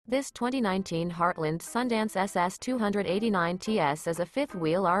This 2019 Heartland Sundance SS 289 TS is a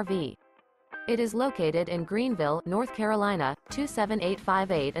fifth-wheel RV. It is located in Greenville, North Carolina,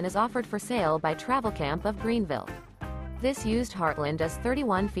 27858 and is offered for sale by Travelcamp of Greenville. This used Heartland is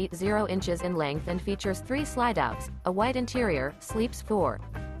 31 feet 0 inches in length and features 3 slideouts, a white interior, sleeps 4.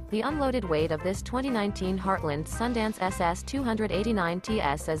 The unloaded weight of this 2019 Heartland Sundance SS 289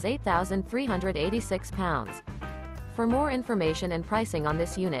 TS is 8,386 pounds. For more information and pricing on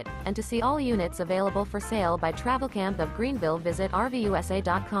this unit, and to see all units available for sale by Travelcamp of Greenville, visit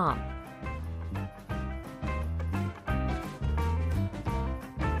RVUSA.com.